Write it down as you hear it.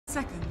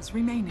seconds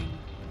remaining.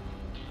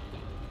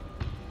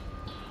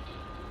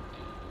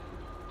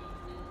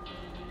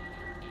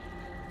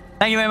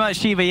 Thank you very much,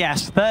 Shiva.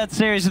 Yes, third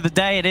series of the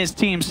day. It is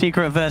Team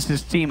Secret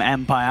versus Team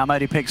Empire. I'm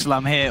ODPixel.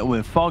 I'm here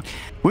with Fog.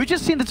 We've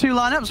just seen the two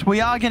lineups.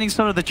 We are getting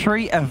sort of the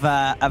treat of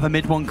a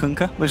MidOne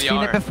Kunkka. We've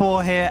seen it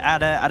before here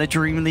at a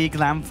DreamLeague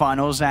LAN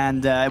finals,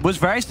 and it was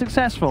very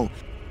successful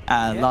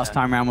last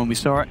time around when we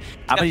saw it.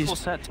 He's got a full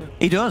set too.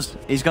 He does.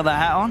 He's got the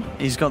hat on.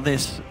 He's got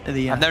this. I've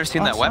never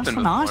seen that weapon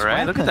before, nice right?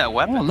 weapon. Look at that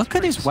weapon. Oh, look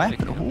at his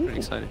weapon. I'm pretty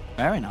excited.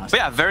 Very nice. But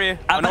yeah, very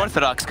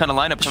unorthodox kind of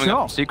lineup coming up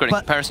from Secret in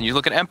comparison. You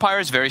look at Empire,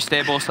 it's very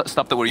stable,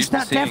 stuff that we're used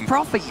to seeing. Death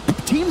Prophet.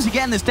 Teams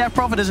again, this Death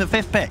Prophet is a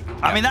 5th pick. Yeah.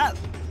 I mean,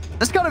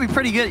 that's got to be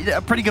pretty good.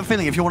 A pretty good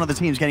feeling if you're one of the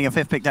teams getting a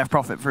 5th pick Death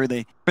Prophet through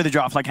the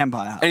draft like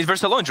Empire. And he's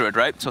versus a Lone Druid,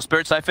 right? So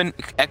Spirit Siphon,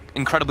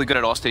 incredibly good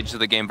at all stages of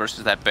the game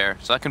versus that Bear.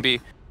 So that can be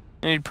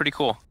pretty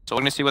cool. So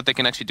we're going to see what they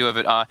can actually do with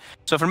it.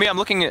 So for me, I'm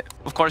looking at,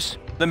 of course,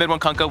 the MidOne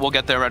Kunkka. We'll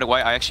get there right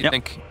away. I actually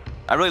think,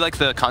 I really like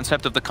the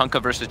concept of the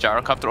Kunkka versus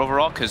Gyrocopter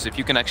overall, because if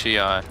you can actually,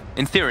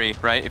 in theory,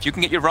 right, if you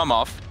can get your Rum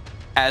off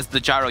as the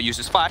Gyro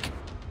uses Flak,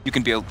 you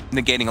can be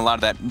negating a lot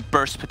of that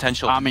burst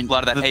potential, a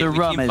lot of that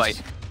AoE team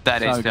fight.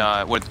 That is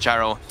where the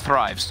Gyro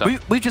thrives. So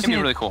we've just seen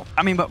really cool.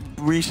 I mean, but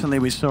recently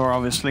we saw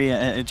obviously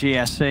at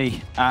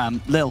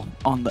GSC, Lil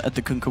at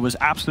the Kunkka was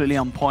absolutely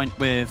on point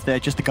with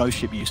just the ghost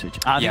ship usage.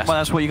 I think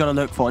that's what you got to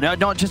look for.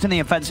 Not just in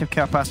the offensive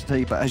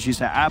capacity, but as you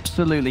say,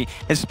 absolutely,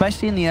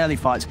 especially in the early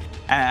fights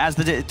as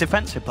the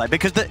defensive play.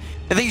 Because the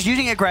thing is,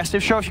 using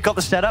aggressive, sure, if you've got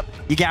the setup,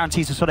 you're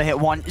guaranteed to sort of hit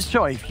one.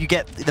 Sure, if you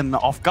get them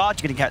off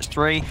guard, you're going to catch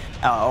 3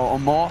 or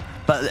more.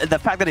 But the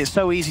fact that it's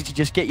so easy to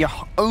just get your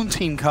own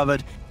team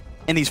covered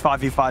in these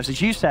 5v5s, as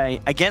you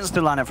say, against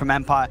the lineup from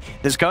Empire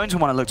that's going to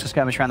want to look to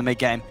skirmish around the mid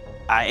game,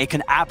 it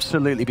can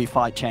absolutely be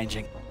fight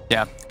changing.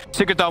 Yeah,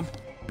 Secret though,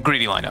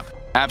 greedy lineup,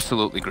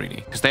 absolutely greedy,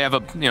 because they have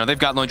they've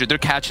got Lone Druid. Their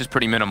catch is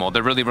pretty minimal.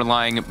 They're really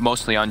relying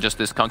mostly on just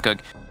this Kunkka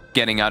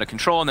getting out of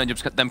control, and then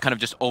just them kind of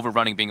just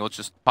overrunning, being able to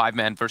just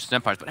 5-man versus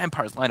Empires. But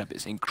Empire's lineup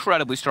is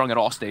incredibly strong at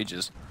all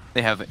stages.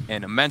 They have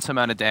an immense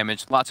amount of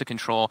damage, lots of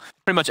control,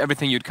 pretty much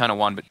everything you'd kind of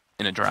want, but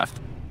in a draft.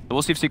 So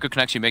we'll see if Secret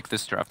can actually make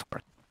this draft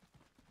work.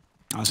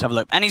 Let's have a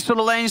look. Any sort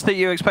of lanes that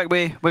you expect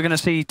we're going to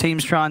see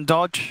teams try and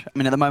dodge? I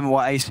mean, at the moment,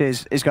 what Ace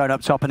is going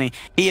up top, and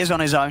he is on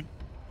his own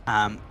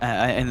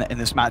in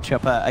this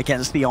matchup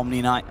against the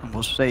Omni Knight, and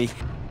we'll see.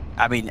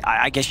 I mean,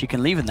 I guess you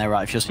can leave in there,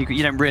 right? If you're Secret,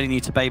 you don't really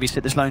need to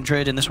babysit this Lone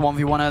Druid in this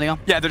 1v1 early on.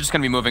 Yeah, they're just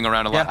going to be moving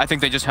around a lot. I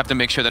think they just have to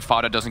make sure that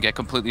Fada doesn't get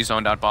completely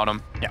zoned out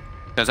bottom. Yeah.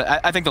 Because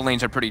I think the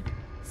lanes are pretty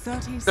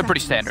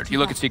standard. You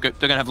look at Secret,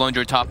 they're going to have Lone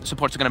Druid top,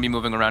 supports are going to be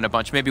moving around a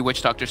bunch. Maybe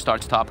Witch Doctor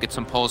starts top, gets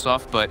some pulls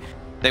off, but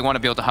they want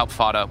to be able to help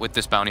Fada with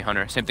this Bounty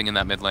Hunter. Same thing in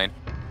that mid lane.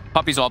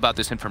 Puppy's all about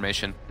this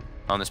information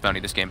on this Bounty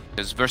this game.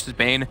 Because versus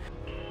Bane,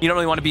 you don't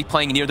really want to be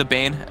playing near the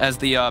Bane as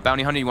the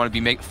Bounty Hunter. You want to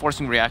be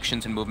forcing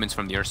reactions and movements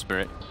from the Earth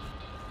Spirit.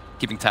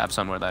 Keeping tabs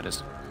on where that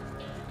is.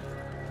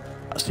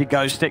 I see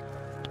Ghost Stick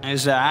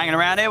is hanging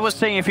around here. We'll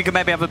see if he can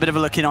maybe have a bit of a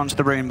look in onto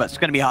the rune, but it's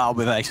going to be hard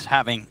with Ace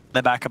having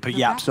the backup of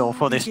Yapsor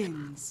for this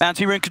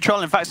Bounty rune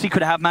control. In fact,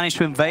 Secret have managed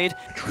to invade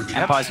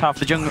Empire's half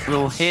the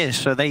jungle here,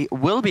 so they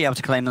will be able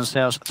to claim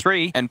themselves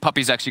 3. And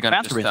Puppy's actually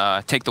going to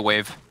just take the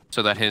wave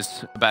so that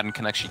his Abaddon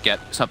can actually get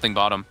something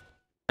bottom.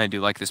 I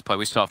do like this play.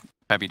 We saw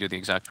Peppy do the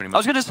exact pretty much. I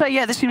was going to say,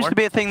 yeah, this seems to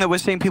be a thing that we're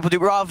seeing people do,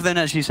 rather than,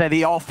 as you say,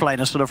 the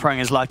off-laner sort of throwing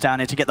his life down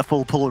here to get the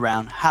full pull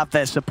around, have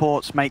their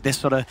supports make this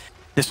sort of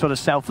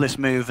selfless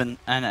move and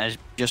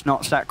just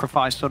not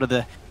sacrifice sort of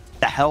the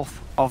health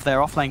of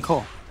their off-lane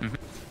core.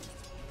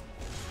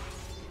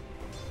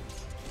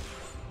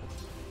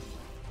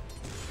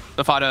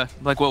 The Fada,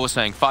 like Will was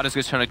saying, Fada's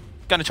just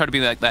gonna try to be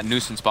like that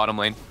nuisance bottom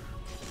lane.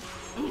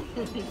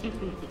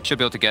 Should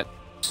be able to get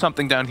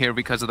something down here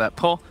because of that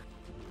pull,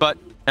 but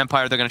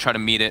Empire, they're gonna try to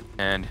meet it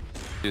and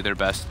do their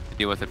best to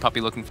deal with it. Puppy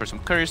looking for some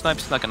courier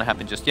snipes, not gonna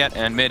happen just yet,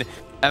 and mid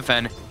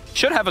FN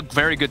should have a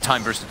very good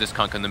time versus this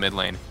Kunkka in the mid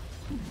lane.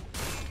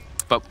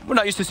 But we're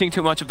not used to seeing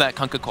too much of that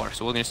Kunkka core,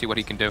 so we're going to see what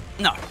he can do.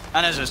 No,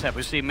 and as I said,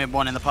 we've seen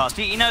MidOne in the past.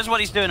 He knows what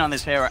he's doing on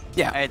this hero.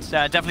 Yeah. It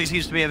definitely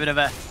seems to be a bit of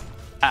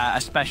a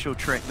special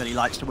trick that he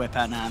likes to whip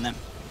out now and then.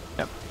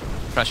 Yep.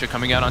 Pressure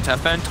coming out onto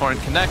FN. Torrent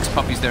connects.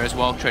 Puppy's there as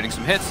well, trading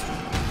some hits.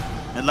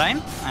 Mid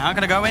lane, I'm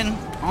going to go in.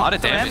 A lot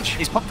of damage.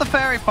 He's popped the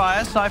Fairy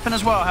Fire, Siphon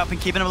as well, helping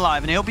keep him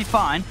alive, and he'll be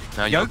fine.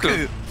 Now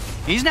Yoku.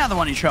 He's now the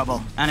one in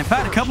trouble. And in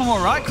fact, a couple more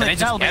right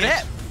clicks, that'll be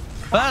it.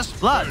 First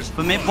blood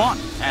for MidOne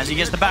as he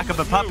gets the backup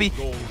of Puppy.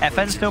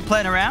 FN's still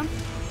playing around.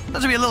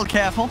 Does be a little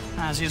careful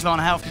as he's low on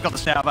health. He's got the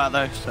stab out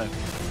though, so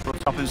he'll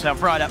top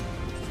himself right up.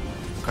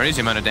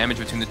 Crazy amount of damage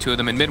between the two of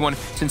them. In MidOne,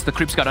 since the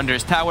creeps got under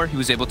his tower, he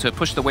was able to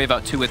push the wave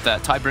out too with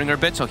that Tidebringer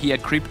bit, so he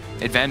had creep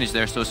advantage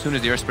there. So as soon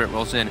as the Earth Spirit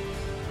rolls in,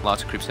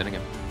 lots of creeps hitting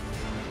him.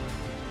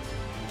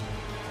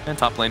 And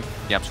top lane,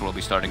 Yapsor will be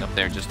starting up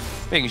there, just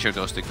making sure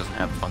Ghost Stick doesn't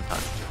have a fun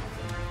time.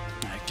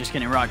 Just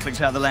getting right clicks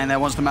out of the lane there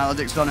once the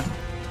Maledict's on him.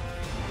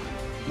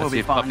 Let's see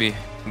if Puppy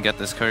and get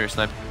this courier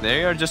snipe.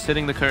 They are just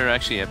sitting the courier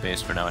actually at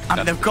base for now. I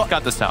mean, they've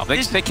got the salve.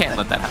 They can't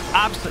let that happen.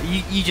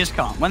 Absolutely, you just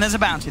can't. When there's a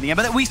bounty in the air.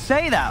 But we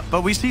say that,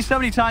 but we see so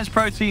many times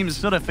pro teams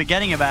sort of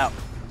forgetting about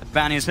the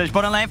bounty and search.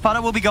 Bottom lane,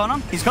 Fada will be gone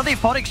on. He's got the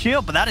aphotic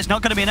shield, but that is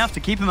not going to be enough to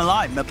keep him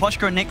alive.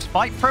 Miposhka and Nyx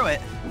fight through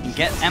it and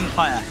get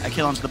Empire a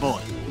kill onto the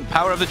board.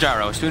 Power of the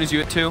gyro. As soon as you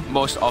hit 2,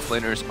 most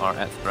offlaners are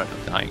at threat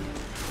of dying.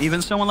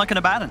 Even someone like an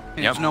Abaddon,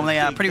 who's normally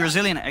pretty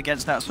resilient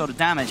against that sort of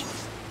damage.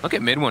 Look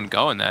at MidOne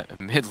go in that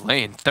mid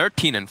lane.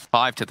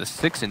 13-5 to the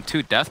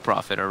 6-2 Death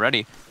Prophet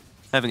already.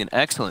 Having an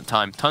excellent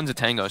time. Tons of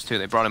tangos too.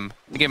 They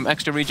gave him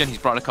extra regen. He's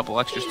brought a couple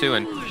extras too,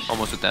 and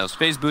almost with those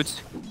phase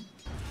boots.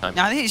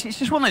 Now, I think it's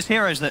just one of those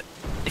heroes that,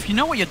 if you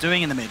know what you're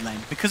doing in the mid lane,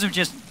 because of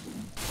just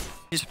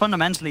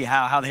fundamentally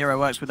how the hero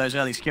works with those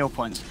early skill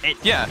points.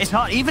 It's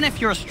hard. Even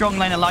if you're a strong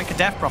laner like a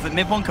Death Prophet,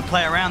 MidOne could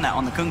play around that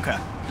on the Kunkka.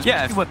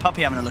 Yeah, with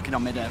Puppey having a look in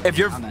on mid. If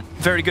you're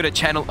very good at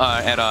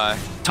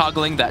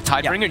toggling that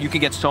Tidebringer, you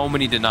can get so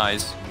many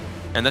denies,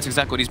 and that's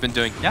exactly what he's been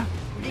doing. Yeah,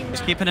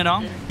 he's keeping it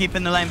on,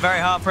 keeping the lane very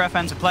hard for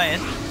FN to play it.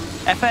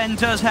 FN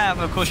does have,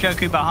 of course,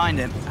 Yoku behind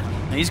him.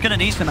 He's going to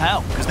need some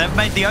help because they've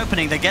made the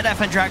opening. They get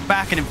FN dragged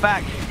back, and in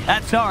fact,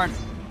 that Torrent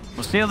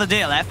will seal the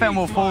deal. FN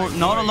will fall.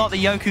 Not a lot that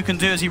Yoku can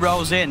do as he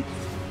rolls in,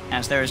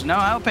 as there is no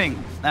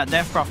helping that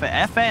Death Prophet.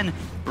 FN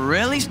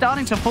really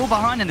starting to fall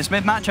behind in this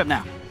mid matchup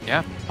now.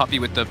 Yeah, Puppey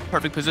with the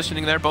perfect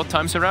positioning there both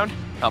times around,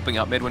 helping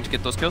out MidOne to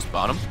get those kills.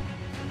 Bottom.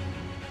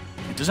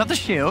 He does have the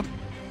shield.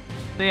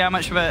 See how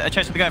much of a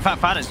chase to go. In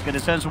fact, Fada's going to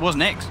turn towards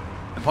Nyx.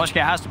 And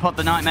Miposhka has to put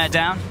the Nightmare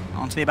down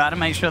onto the Abaddon,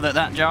 make sure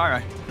that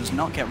gyro does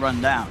not get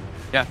run down.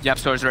 Yeah,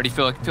 YapzOr already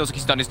feels like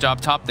he's done his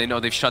job top. They know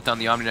they've shut down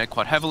the Omni Knight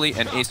quite heavily,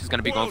 and Ace is going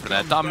to be going for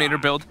that Dominator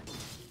build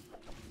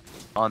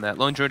on that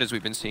Lone Druid, as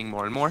we've been seeing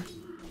more and more.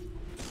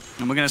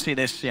 And we're going to see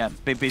this,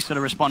 be sort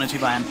of responded to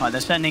by Empire. They're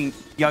sending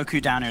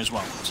Yoku down here as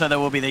well. So there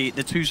will be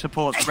the 2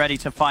 supports ready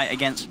to fight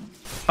against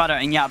Fada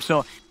and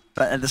YapzOr.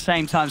 But at the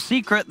same time,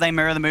 Secret, they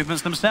mirror the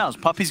movements themselves.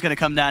 Puppey's going to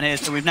come down here,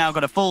 so we've now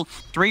got a full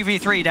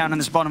 3v3 down in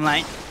this bottom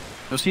lane.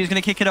 We'll see who's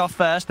going to kick it off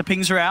first. The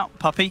pings are out.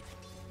 Puppey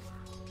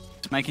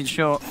just making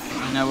sure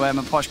you know where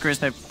Miposhka is.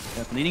 They're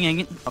leading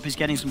in. Puppey's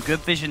getting some good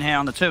vision here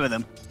on the 2 of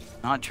them.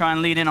 Might try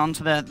and lead in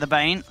onto the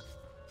Bane.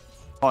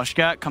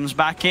 Miposhka comes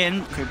back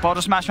in. Quick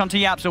bottle smash onto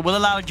YapzOr will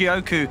allow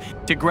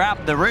Yoku to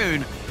grab the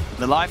rune.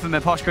 The life of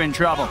Miposhka in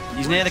trouble.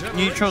 He's near the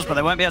neutrals, but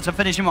they won't be able to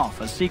finish him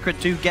off, as Secret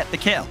do get the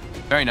kill.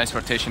 Very nice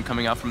rotation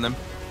coming out from them.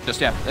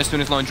 Just, as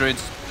soon as Lone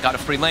Druid's got a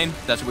free lane,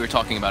 that's what we were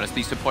talking about, is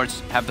these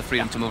supports have the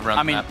freedom to move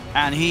around the map.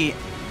 And he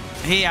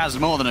has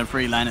more than a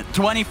free lane.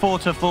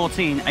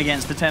 24-14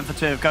 against the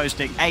 10-for-2 of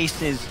Ghostic.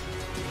 Ace is...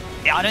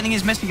 I don't think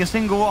he's missing a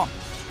single one.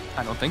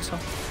 I don't think so.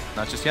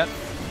 Not just yet.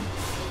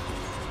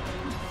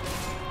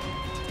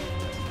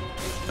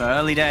 So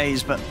early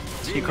days, but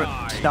Secret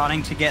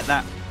starting to get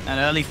that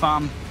early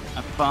farm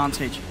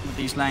advantage with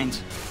these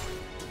lanes.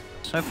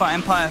 So far,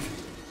 Empire,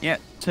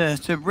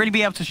 to really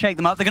be able to shake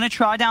them up. They're going to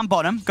try down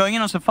bottom, going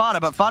in on Fada,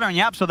 but Fada and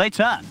YapzOr, they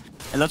turn.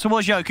 They look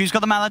towards Yoku, who's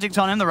got the Maledict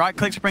on him. The right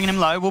click's bringing him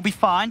low. We'll be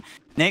fine.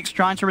 Nyx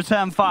trying to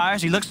return fire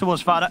as he looks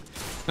towards Fada.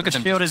 Look at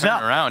them just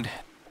turning around.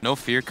 No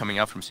fear coming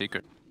out from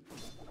Secret.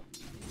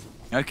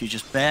 Yoku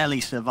just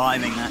barely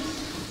surviving that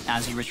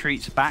as he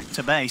retreats back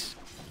to base.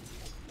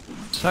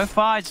 So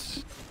far,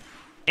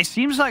 it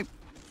seems like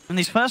in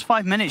these first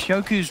 5 minutes,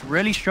 Yoku's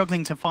really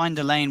struggling to find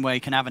a lane where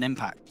he can have an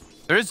impact.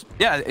 There is,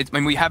 I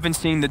mean, we have been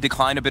seeing the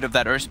decline a bit of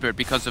that Earth Spirit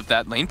because of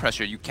that lane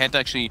pressure. You can't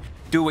actually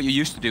do what you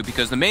used to do,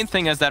 because the main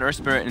thing as that Earth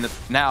Spirit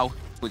now,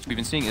 which we've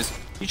been seeing, is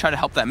you try to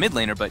help that mid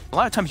laner, but a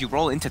lot of times you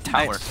roll into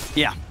tower.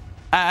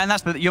 And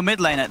that's your mid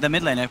laner. The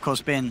mid laner, of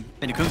course, being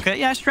a Kunkka.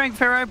 Yeah, strength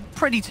hero,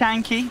 pretty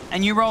tanky.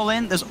 And you roll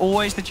in, there's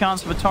always the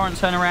chance of a torrent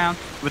turnaround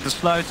with the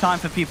slow time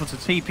for people to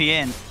TP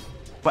in.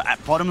 But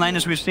at bottom lane,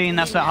 as we've seen,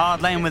 that's a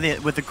hard lane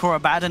with the core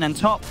Abaddon, and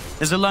top,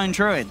 there's a lone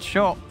druid.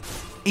 Sure,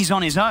 he's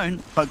on his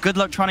own, but good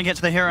luck trying to get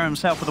to the hero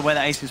himself with the way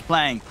that Ace is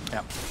playing.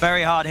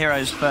 Very hard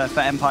heroes for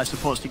Empire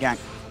supports to gank.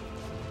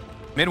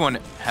 MidOne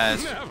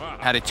has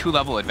had a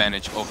 2-level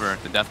advantage over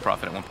the Death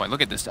Prophet at one point.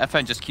 Look at this.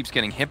 FN just keeps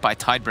getting hit by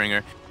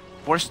Tidebringer,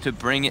 forced to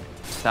bring it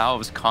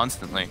salves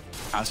constantly.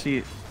 I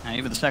see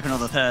either the second or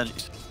the third.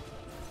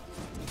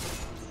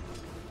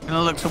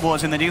 Gonna look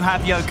towards him. They do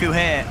have Yoku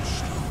here.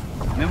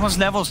 MidOne's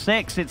level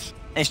 6.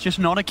 It's just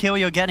not a kill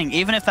you're getting.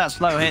 Even if that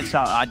slow hits,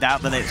 I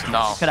doubt that it's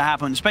gonna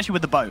happen, especially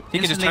with the boat. He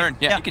can just turn.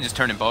 He can just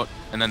turn in boat,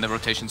 and then the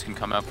rotations can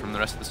come out from the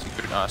rest of the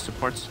Secret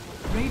supports.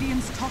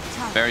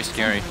 Very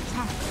scary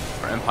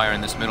for Empire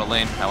in this middle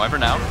lane. However,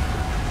 now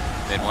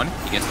MidOne,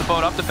 he gets the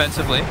boat up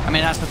defensively. I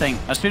mean, that's the thing.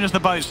 As soon as the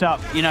boat's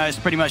up, you know, it's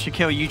pretty much a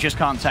kill you just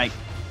can't take.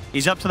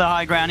 He's up to the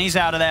high ground. He's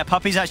out of there.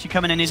 Puppey's actually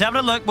coming in. He's having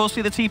a look. We'll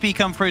see the TP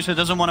come through, so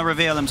doesn't want to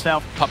reveal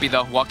himself. Puppey,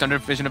 though, walked under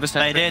vision of a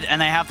sentry. They did,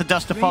 and they have the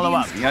dust to follow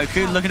up.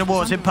 Yoku looking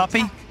towards him.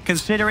 Puppey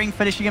considering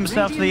finishing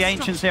himself to the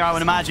Ancients here, I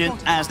would imagine,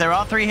 as there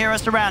are 3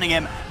 heroes surrounding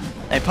him.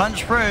 They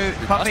punch through.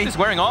 The dust is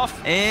wearing off.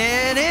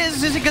 It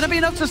is. Is it going to be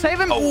enough to save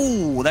him?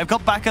 Oh, they've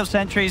got backup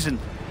sentries, and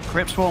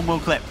Crypt Swarm will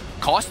clip.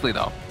 Costly,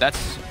 though.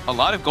 That's a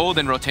lot of gold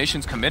and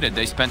rotations committed.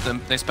 They spent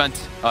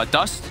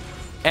dust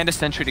and a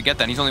sentry to get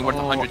that. And he's only worth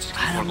 164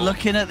 I'm gold.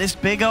 looking at this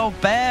big old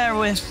bear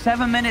with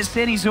 7 minutes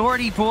in. He's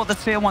already brought the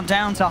tier 1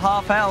 down to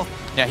half health.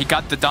 Yeah, he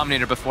got the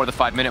Dominator before the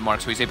 5-minute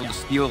mark, so he's able to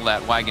steal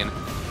that wagon.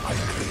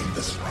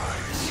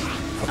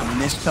 I mean,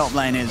 this top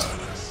lane is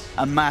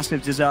a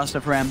massive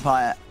disaster for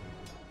Empire.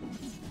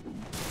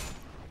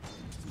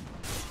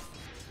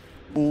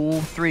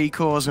 All 3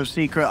 cores of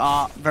Secret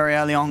are very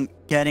early on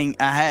getting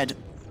ahead.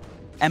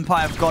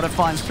 Empire have got to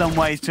find some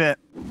way to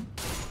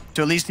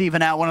at least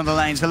even out one of the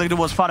lanes. They're looking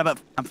towards Fada, but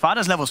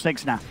Fada's level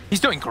 6 now.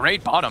 He's doing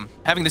great bottom.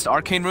 Having this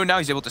Arcane Rune now,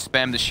 he's able to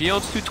spam the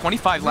shields.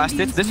 225 last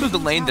hits. This was the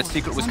lane that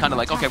Secret was kind of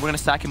like, okay, we're going to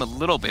sack him a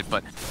little bit,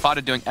 but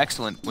Fada doing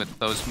excellent with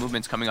those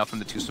movements coming up from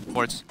the 2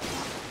 supports.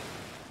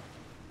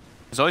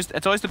 It's always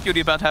the beauty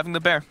about having the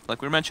bear,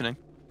 like we were mentioning.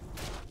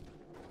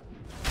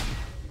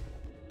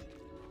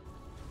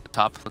 The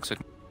top looks like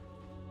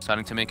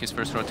deciding to make his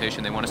first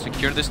rotation. They want to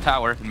secure this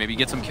tower and maybe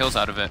get some kills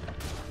out of it.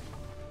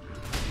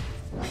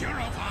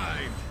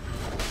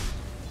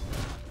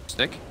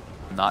 Stick,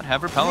 not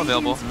have repel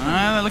available.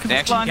 They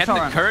actually get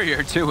the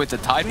courier too with the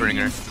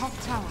Tidebringer.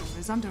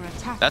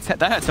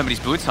 That had somebody's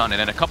boots on it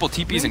and a couple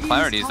TPs and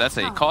clarities. That's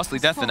a costly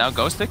death. And now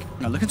Ghost Stick.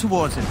 Now looking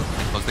towards him.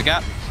 Close the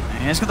gap.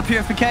 And he's got the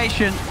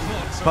purification.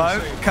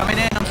 Bo coming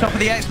in on top of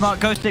the X mark.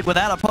 Ghost Stick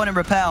without a point in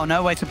repel.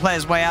 No way to play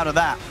his way out of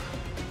that.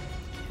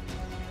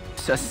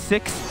 It's a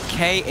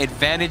 6k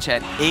advantage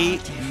at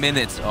 8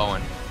 minutes,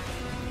 Owen.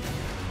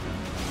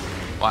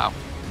 Wow.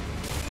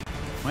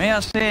 We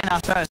are seeing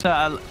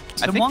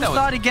some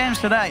one-sided games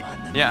today.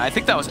 Yeah, I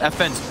think that was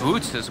FN's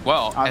boots as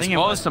well, as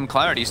well as some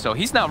clarity. So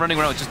he's now running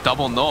around with just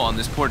double null on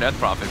this poor Death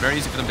Prophet. Very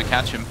easy for them to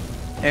catch him.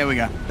 Here we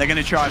go. They're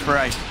going to try for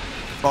Ace.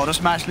 Boulder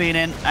Smash lean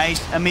in.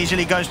 Ace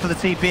immediately goes for the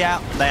TP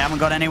out. They haven't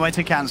got any way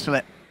to cancel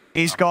it.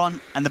 He's gone,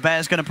 and the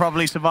Bear's going to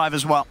probably survive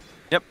as well.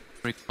 Yep.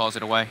 He calls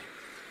it away.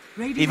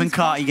 Even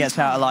Carty gets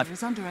out alive.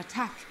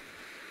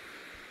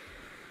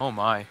 Oh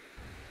my.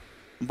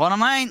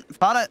 Bottom lane,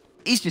 Fada,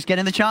 he's just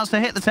getting the chance to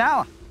hit the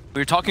tower.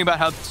 We were talking about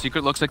how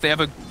Secret looks like they have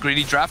a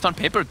greedy draft on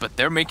paper, but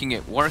they're making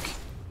it work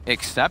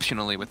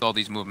exceptionally with all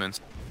these movements.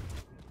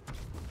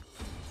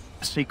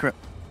 Secret.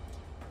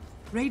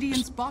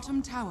 Radiant's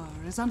bottom tower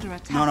is under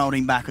attack. Not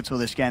holding back at all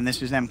this game.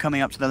 This is them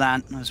coming up to the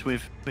LAN, as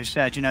we've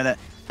said. You know that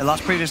the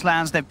last previous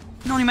LANs, they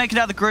normally make it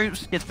out of the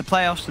groups, get to the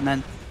playoffs, and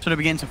then sort of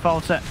begin to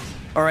falter.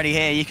 Already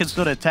here, you can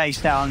sort of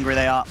taste how hungry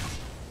they are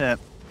to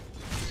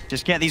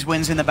just get these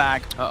wins in the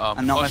bag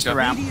and not mess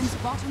around.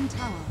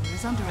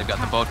 They've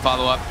got the boat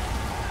follow-up.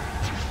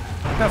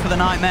 Go for the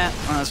Nightmare.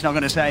 Oh, that's not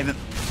going to save it.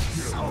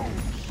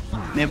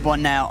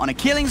 MidOne now on a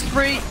killing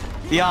spree.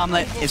 The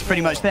armlet is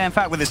pretty much there. In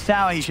fact, with his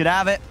tower, he should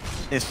have it.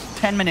 This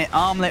 10-minute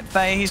armlet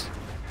phase.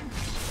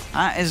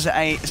 That is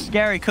a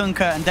scary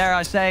Kunkka, and dare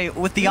I say,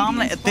 with the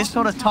armlet at this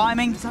sort of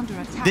timing,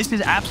 this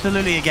is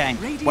absolutely a game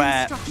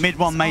where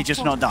MidOne may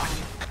just not die.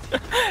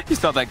 He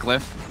saw that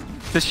glyph.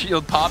 The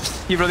shield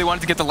pops. He really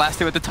wanted to get the last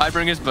hit with the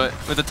Tidebringers,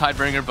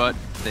 but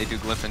they do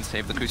glyph and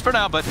save the crews for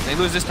now, but they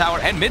lose this tower,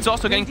 and mid's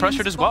also getting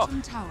pressured as well.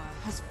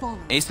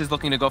 Ace is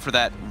looking to go for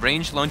that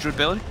ranged lone druid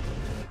ability.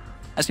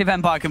 Let's see if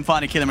Empire can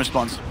find a killing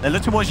response. They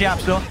look towards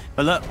Yapstor,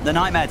 but look, the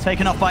Nightmare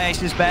taken off by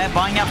Ace's Bear,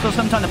 buying Yapstor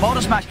sometime. The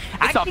Boulder Smash.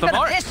 It's off the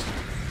mark.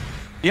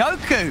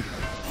 Yoku.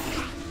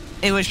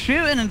 He was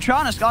shooting and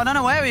trying to score. I don't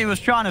know where he was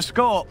trying to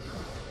score.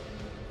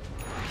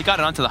 He got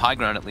it onto the high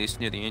ground at least,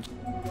 near the Ancient.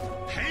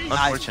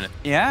 Unfortunate.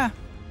 Yeah.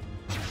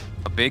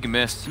 A big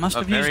miss. Must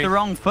have used the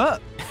wrong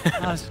foot.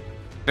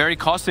 Very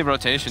costly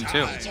rotation,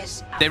 too.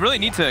 They really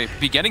need to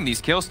be getting these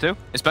kills, too.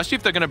 Especially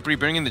if they're going to be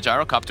bringing the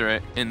Gyrocopter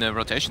in the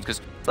rotations.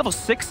 Because it's level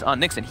 6 on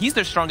Nyx, and he's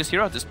their strongest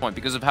hero at this point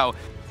because of how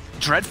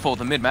dreadful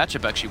the mid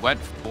matchup actually went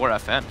for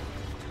FN.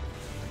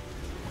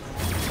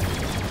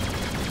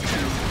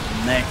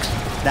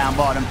 Nyx, down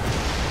bottom.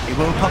 He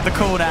will pop the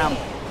cooldown,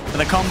 but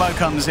the combo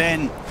comes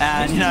in.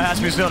 And, you know, as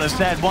we sort of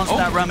said, once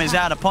that rum is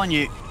out upon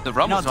you, the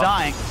rum you're not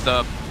dying.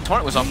 The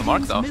torrent was off the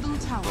mark, though.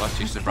 We'll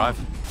actually survive.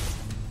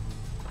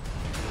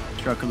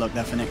 Stroke of luck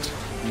there for Nyx.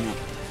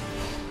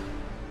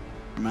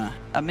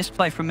 A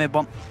misplay from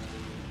MidOne.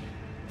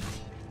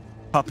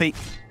 Puppy.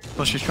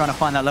 Was just trying to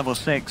find that level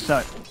 6.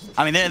 So,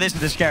 I mean, this is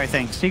the scary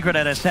thing. Secret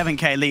at a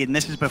 7k lead, and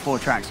this is before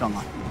Track's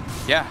online.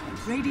 Yeah.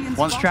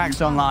 Once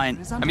Track's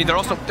online. I mean,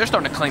 they're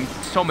starting to claim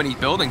so many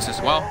buildings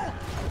as well.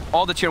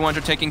 All the tier 1s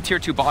are taking. Tier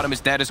 2 bottom is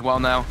dead as well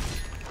now.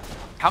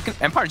 How can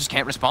Empire just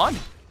can't respond?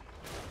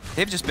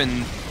 They've just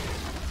been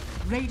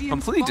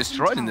completely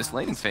destroyed in this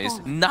laning phase.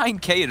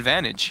 9k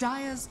advantage.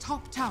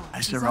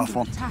 That's a rough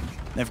one.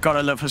 They've got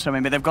to look for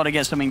something, but they've got to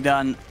get something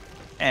done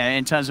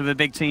in terms of a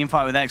big team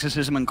fight with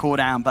Exorcism and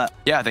cooldown. But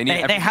yeah, they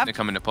need everything to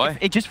come into play.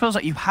 It just feels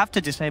like you have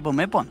to disable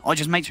MidOne, or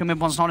just make sure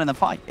MidOne's not in the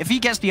fight. If he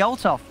gets the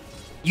ult off,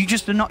 you're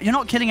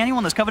not killing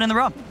anyone that's covered in the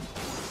rub.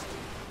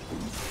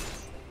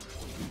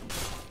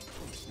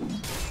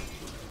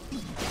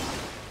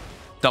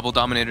 Double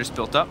Dominators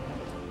built up.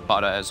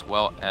 Fada as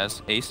well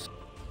as Ace.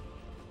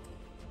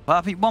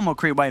 Puppy, one more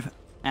creep wave,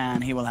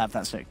 and he will have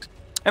that 6.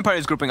 Empire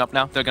is grouping up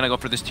now. They're going to go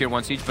for this tier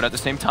 1 siege, but at the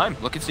same time,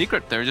 look at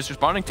Secret. They're just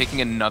responding,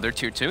 taking another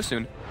tier 2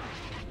 soon.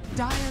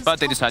 But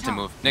they decide to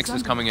move. Nyx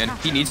is coming in.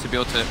 He needs to be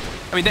able to...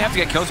 I mean, they have to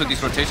get kills with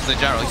these rotations of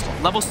Gyro.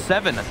 He's level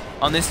 7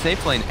 on this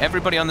safe lane.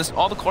 Everybody on this...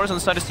 All the cores on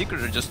the side of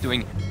Secret are just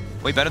doing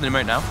way better than him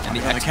right now. And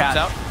the X comes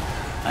out.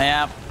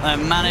 Yeah,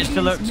 managed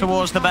to look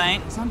towards the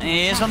bait.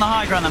 He is on the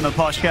high ground,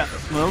 Miposhka.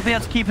 Will be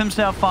able to keep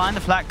himself fine.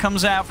 The flag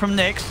comes out from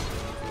Nyx.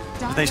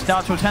 As they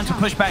start to attempt to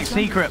push back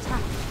Secret.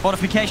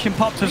 Fortification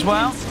popped as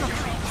well.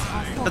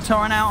 The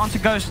torrent out onto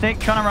Ghost Stick,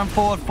 trying to run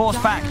forward, force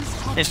back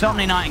this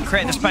Omni Knight and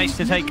create the space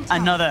to take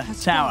another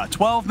tower.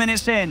 12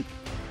 minutes in,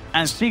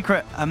 and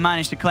Secret have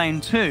managed to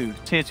claim 2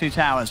 tier 2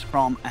 towers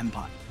from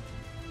Empire.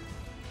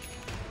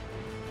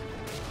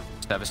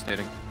 It's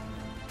devastating.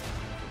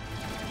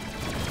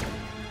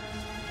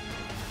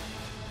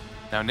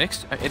 Now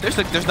Nyx,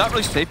 there's not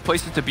really safe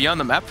places to be on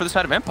the map for the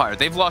side of Empire.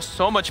 They've lost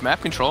so much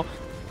map control.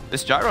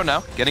 This Gyro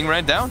now getting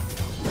ran down.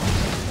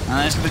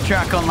 And this is the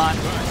track online.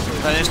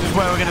 So this is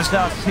where we're going to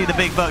start to see the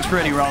big bucks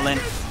really roll in.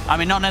 I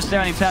mean, not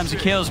necessarily in terms of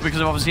kills, because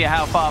of obviously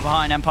how far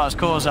behind Empire's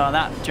cores are.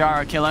 That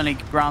Gyro kill only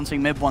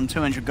granting MidOne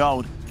 200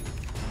 gold.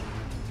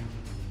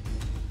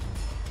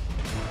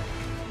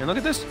 And look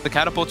at this. The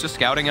catapult's just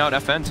scouting out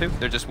FN too.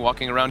 They're just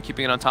walking around,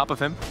 keeping it on top of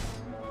him.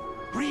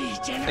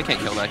 They can't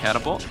kill that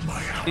catapult.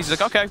 He's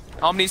like, okay,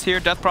 Omni's here,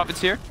 Death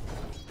Prophet's here.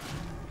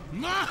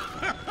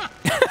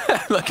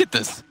 Look at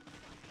this.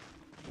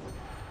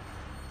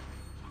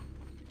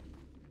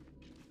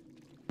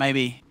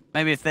 Maybe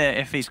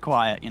if he's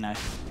quiet, you know.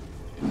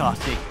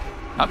 Ghost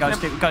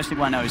Stick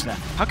won't know he's there.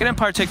 How can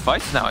Empire take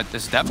fights now at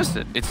this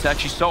deficit? It's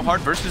actually so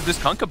hard versus this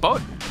Kunkka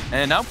boat.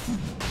 And now,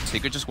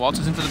 Secret just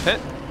waltzes into the pit.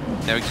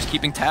 They're just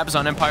keeping tabs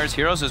on Empire's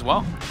heroes as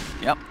well.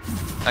 Yep.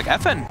 Like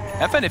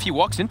FN, if he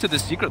walks into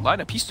this Secret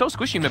lineup, he's so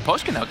squishy.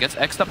 Miposhka now gets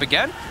X'd up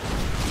again.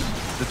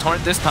 The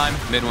torrent this time,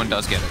 MidOne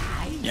does get it.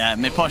 Yeah,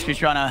 Miposhka's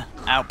trying to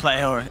outplay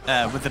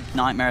her with the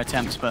Nightmare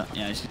attempts, but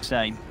yeah, as you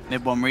say,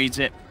 MidOne reads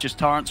it, just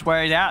torrents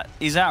where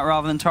he's at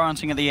rather than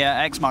torrenting at the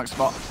X mark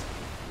spot.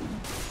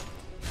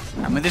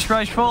 And with this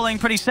Roche falling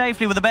pretty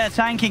safely with the bear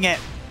tanking it,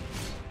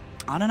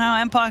 I don't know,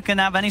 Empire can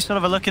have any sort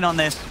of a look in on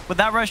this. With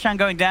that Roshan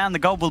going down, the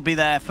gold will be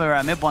there for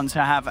MidOne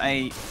to have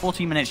a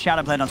 14-minute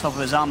Shadow Blade on top of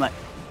his armlet.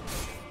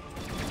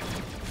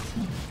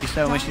 He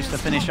so wishes to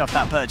finish off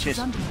that purchase.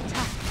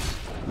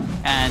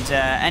 And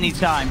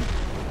anytime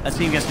a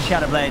team gets a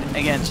Shadow Blade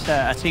against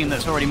a team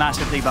that's already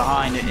massively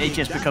behind, it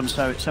just becomes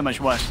so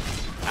much worse.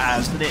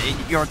 As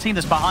you're a team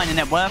that's behind in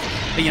net worth,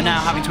 but you're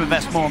now having to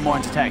invest more and more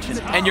in detection.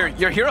 And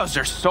your heroes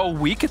are so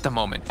weak at the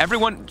moment.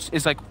 Everyone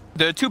is like,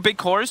 the 2 big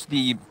cores,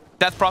 the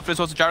Death Prophet as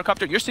well as the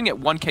Gyrocopter, you're sitting at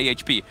 1k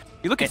HP.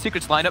 You look at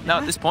Secret's lineup now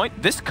at this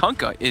point, this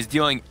Kunkka is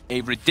dealing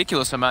a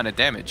ridiculous amount of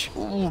damage.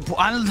 Ooh,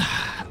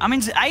 I mean,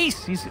 it's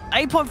Ace. He's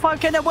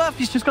 8.5k net worth.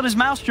 He's just got his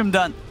Maelstrom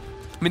done.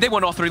 I mean, they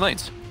won all 3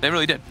 lanes. They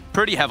really did.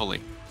 Pretty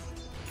heavily.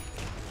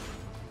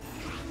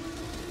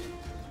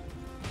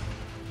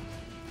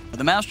 With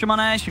the Maelstrom on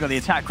Ace, you've got the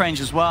attack range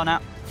as well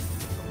now.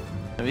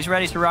 So he's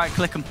ready to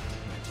right-click him.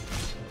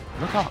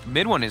 Look how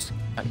MidOne's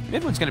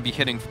going to be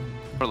hitting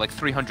for like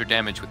 300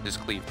 damage with this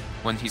cleave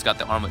when he's got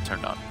the armlet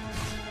turned on.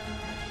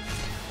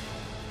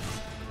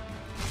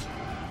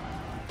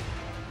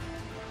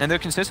 And they're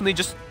consistently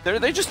just they're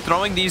just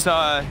throwing these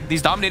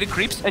dominated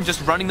creeps and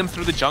just running them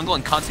through the jungle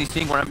and constantly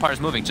seeing where Empire's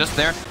moving. Just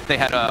there, they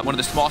had one of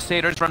the small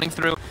satyrs running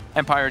through.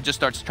 Empire just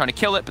starts trying to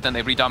kill it, but then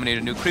they redominated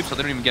a new creep, so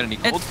they don't even get any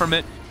gold from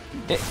it.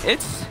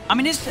 It's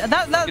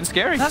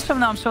scary. That's something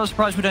that I'm so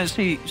surprised we don't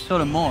see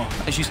sort of more.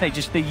 As you say,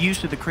 just the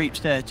use of the creeps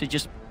to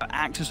just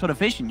act as sort of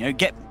vision.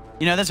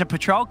 You know, there's a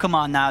patrol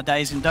command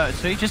nowadays in Dota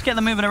 2. Just get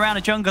them moving around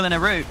a jungle in a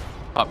route.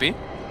 Puppy.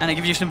 And it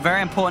gives you some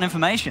very important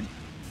information.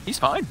 He's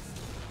fine.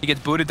 He gets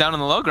booted down on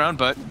the low ground,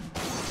 but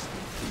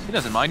he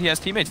doesn't mind. He has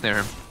teammates near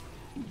him.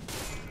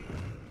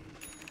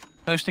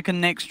 Ghostic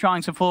and Nyx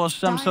trying to force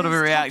some sort of a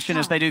reaction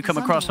as they do come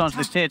across onto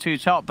this tier 2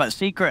 top, but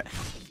Secret,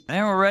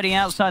 they're already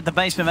outside the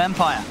base of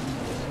Empire.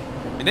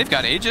 I mean, they've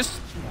got Aegis.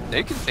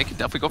 They could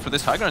definitely go for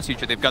this high ground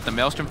feature. They've got the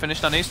Maelstrom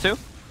finished on Ace too.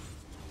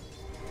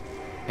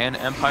 Can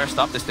Empire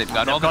stop this? They've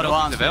got all the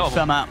abilities available.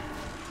 Somehow.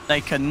 They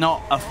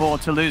cannot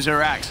afford to lose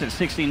their axe at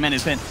 16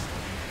 minutes in.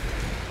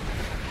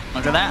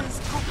 Look at that.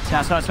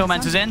 Southside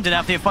Tormentor's in. Did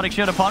have the Aphotic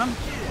Shield upon him.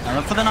 Now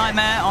look for the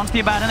Nightmare onto the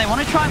Abaddon. They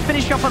want to try and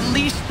finish off at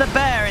least the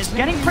Bear. It's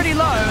getting pretty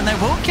low, and they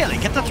will kill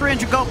it. Get the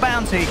 300 gold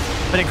bounty,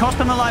 but it cost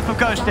them the life of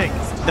Ghostic.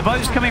 The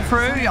boat's coming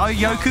through.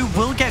 Yoku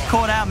will get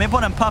caught out.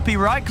 MidOne and Puppy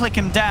right-click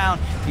him down.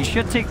 He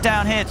should tick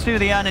down here to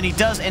the urn, and he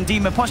does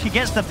indeed. Miposhka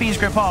gets the Fiend's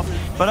Grip off,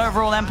 but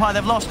overall Empire,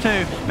 they've lost 2.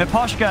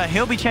 Miposhka,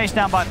 he'll be chased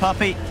down by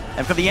Puppy.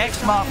 They've got the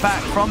X mark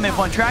back from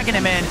MidOne, dragging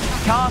him in.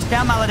 Cast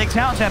down Maledict's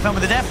out to FN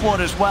with the Death Ward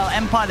as well.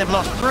 Empire, they've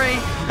lost 3.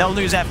 They'll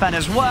lose FN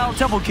as well.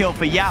 Double kill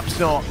for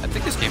Yapstor. I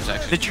think this game's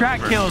actually... The track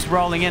kills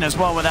rolling in as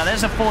well with that.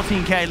 There's a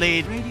 14k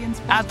lead.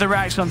 Add the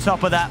racks on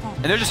top of that.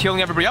 And they're just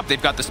healing everybody up.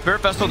 They've got the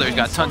Spirit Vessel. They've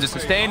got tons of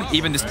sustain.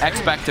 Even this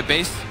X back to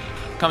base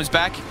comes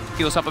back,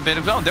 heals up a bit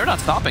of zone. They're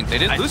not stopping. They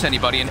didn't lose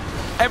anybody, and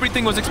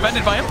everything was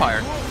expended by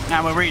Empire.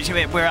 And we're reaching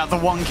it. We're at the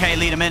 1k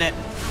lead a minute.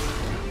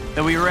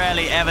 that we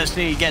rarely ever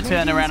see get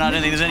turned around. I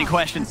don't think there's any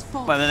question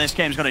whether this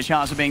game's got a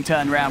chance of being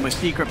turned around with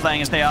Secret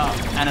playing as they are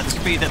and at the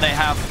speed that they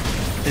have.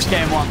 This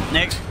game one.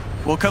 Nyx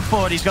will come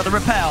forward. He's got the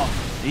repel.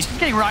 He's just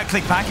getting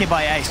right-click back here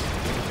by Ace.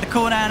 The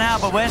cooldown now,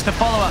 but where's the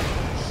follow-up?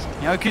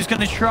 Yoku's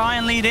going to try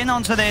and lead in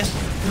onto this.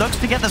 Looks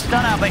to get the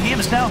stun out, but he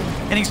himself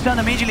getting stunned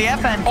immediately.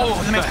 FN comes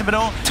in the mix of it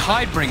all.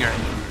 Tidebringer.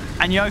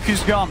 And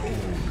Yoku's gone.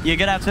 You're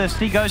going to have to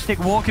see Ghost Stick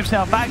walk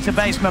himself back to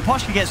base.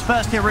 Maposhka gets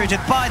first hit rooted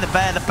by the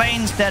bear. The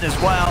Bane's dead as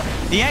well.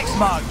 The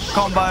X-Mark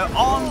combo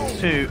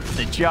onto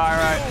the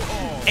gyro.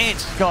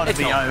 It's got to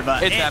be over.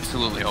 It's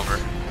absolutely over.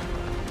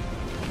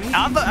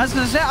 As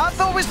I said, I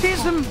thought we'd see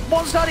some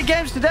one-sided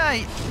games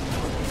today.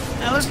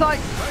 It looks like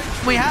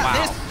we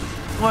have.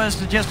 This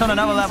was just on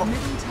another level.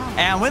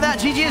 And with that,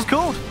 GG is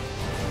called.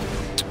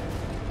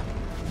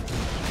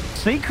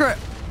 Secret.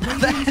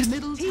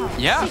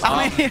 Yeah.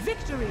 I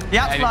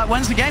mean, like,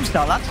 when's the game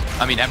start, lads?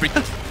 I mean,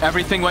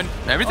 everything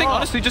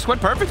honestly just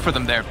went perfect for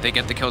them there. They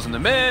get the kills in the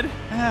mid.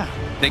 Yeah.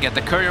 They get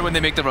the courier when they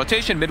make the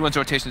rotation. MidOne's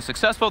rotation is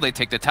successful. They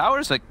take the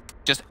towers. Like,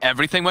 just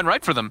everything went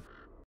right for them.